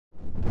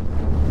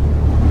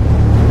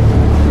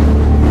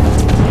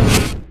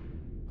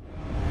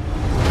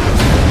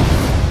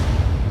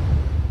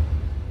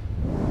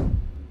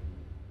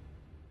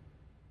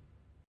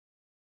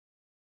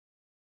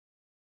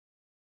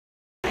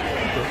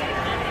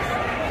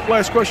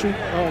last question.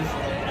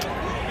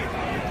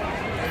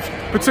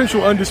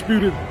 Potential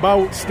undisputed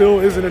bout still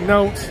isn't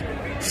announced.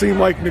 Seem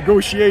like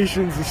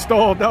negotiations are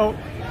stalled out.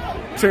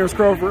 Terence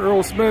Crawford,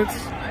 Errol Spence.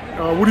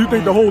 What do you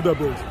think the holdup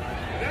is?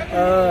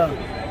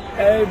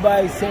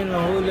 Everybody's saying the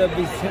holdup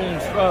is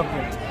Terence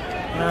Crawford.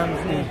 You know what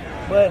I'm saying?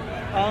 But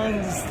I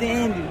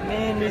understand it,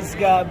 man. This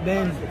guy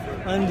been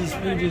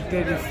undisputed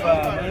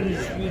 35,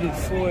 undisputed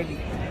 40,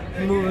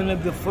 moving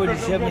up to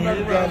 47. He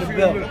got a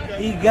belt.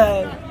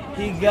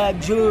 He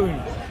got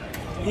jewelry.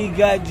 He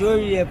got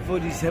jewelry at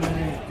 47.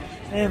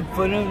 And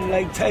for them,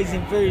 like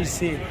Tyson Fury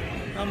said,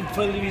 I'm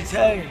fully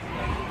retired.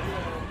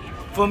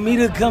 For me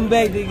to come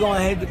back, they're gonna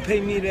have to pay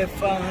me that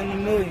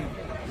 $500 million.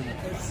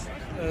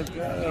 That's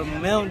the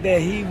amount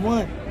that he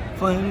want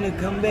for him to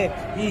come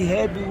back. He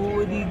happy with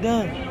what he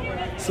done.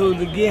 So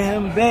to get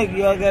him back,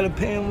 y'all gotta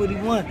pay him what he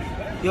want.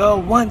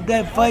 Y'all want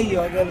that fight,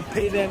 y'all gotta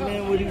pay that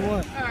man what he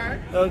want.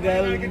 Y'all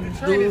gotta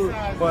do it,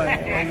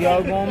 but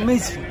y'all gonna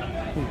miss it.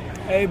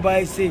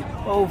 Everybody say,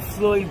 oh,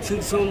 Floyd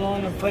took so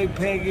long to fight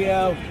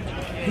Pacquiao.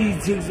 He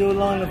took so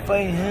long to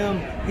fight him.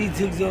 He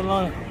took so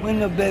long. When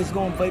the best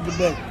gonna fight the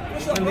best?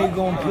 When they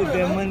gonna put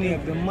their money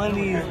up? The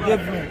money is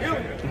different.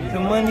 The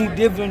money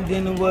different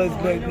than it was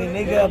back then.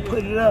 They gotta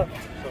put it up.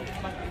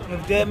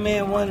 If that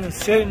man won a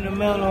certain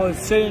amount or a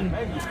certain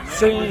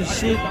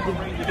shit,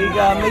 they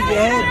gotta make it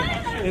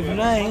happen. If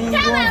not, he ain't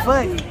gonna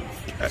fight.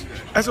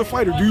 As a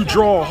fighter, do you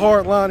draw a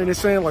hard line in it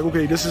saying like,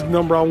 okay, this is the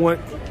number I want,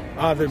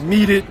 either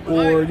meet it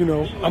or, you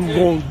know, I'm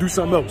going to do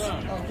something else?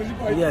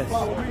 Yes,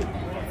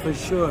 for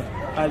sure.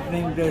 I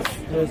think that's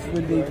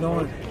what they're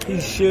doing.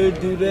 He should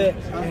do that.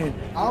 And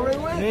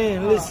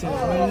man, listen,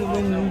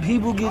 when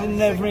people get in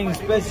that ring,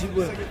 especially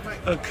with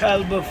a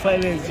caliber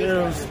fighter as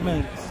Errol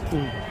Spence,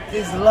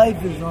 his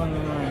life is on the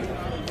line.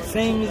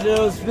 Same as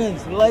Errol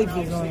Spence, life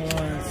is on the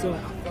line. So,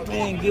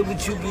 man, get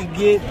what you can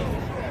get.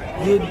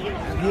 Get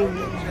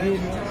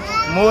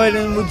more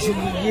than what you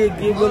can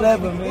get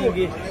whatever, man.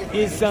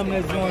 Get something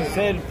that's going to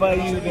satisfy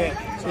you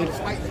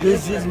that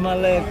this is my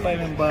last fight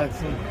in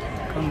boxing.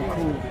 I'm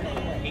cool.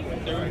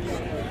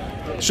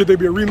 Should there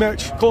be a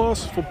rematch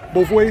clause for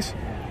both ways?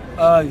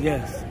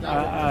 Yes,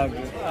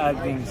 I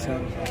think so.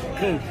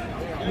 Because,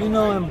 you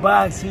know, in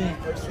boxing,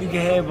 you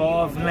can have an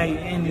off night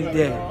any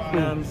day. You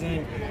know what I'm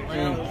saying?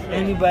 And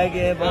anybody can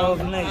have an off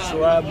night.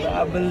 So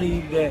I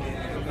believe that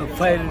a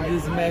fight of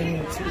this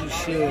magnitude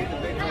should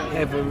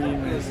have a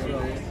rematch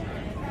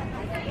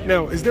clause.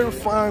 Now, is there a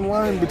fine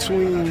line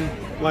between,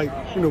 like,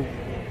 you know,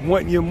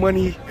 wanting your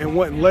money and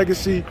wanting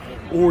legacy,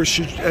 or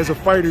should, as a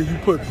fighter, you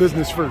put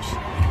business first?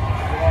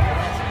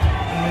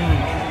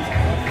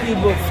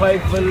 People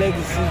fight for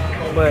legacy,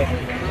 but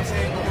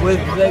with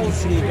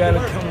legacy, you gotta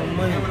come with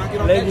money.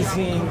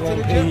 Legacy ain't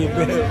gonna pay your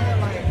bill. You know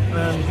what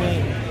I'm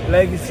saying?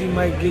 Legacy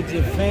might get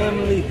your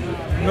family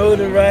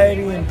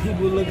notoriety and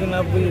people looking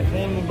up for your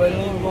family, but it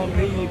ain't gonna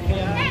pay your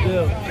family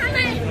bill.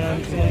 You know what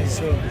I'm saying?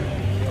 So,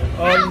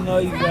 all in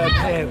all, you gotta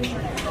have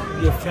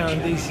your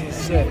foundation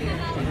set. You know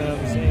what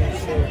I'm saying?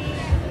 So,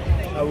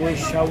 I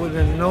wish I would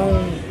have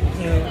known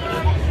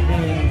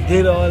and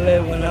did all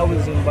that when I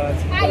was in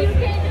boxing. But,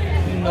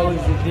 you know,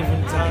 it's a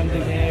different time,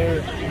 different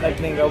era. I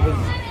think I was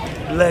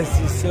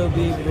blessed to still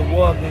be able to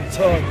walk and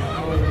talk,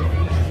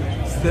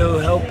 still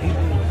help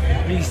people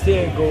reach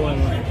their goal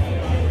in life.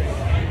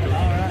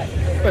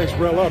 Thanks,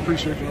 Rell. I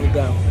appreciate you. No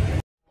doubt.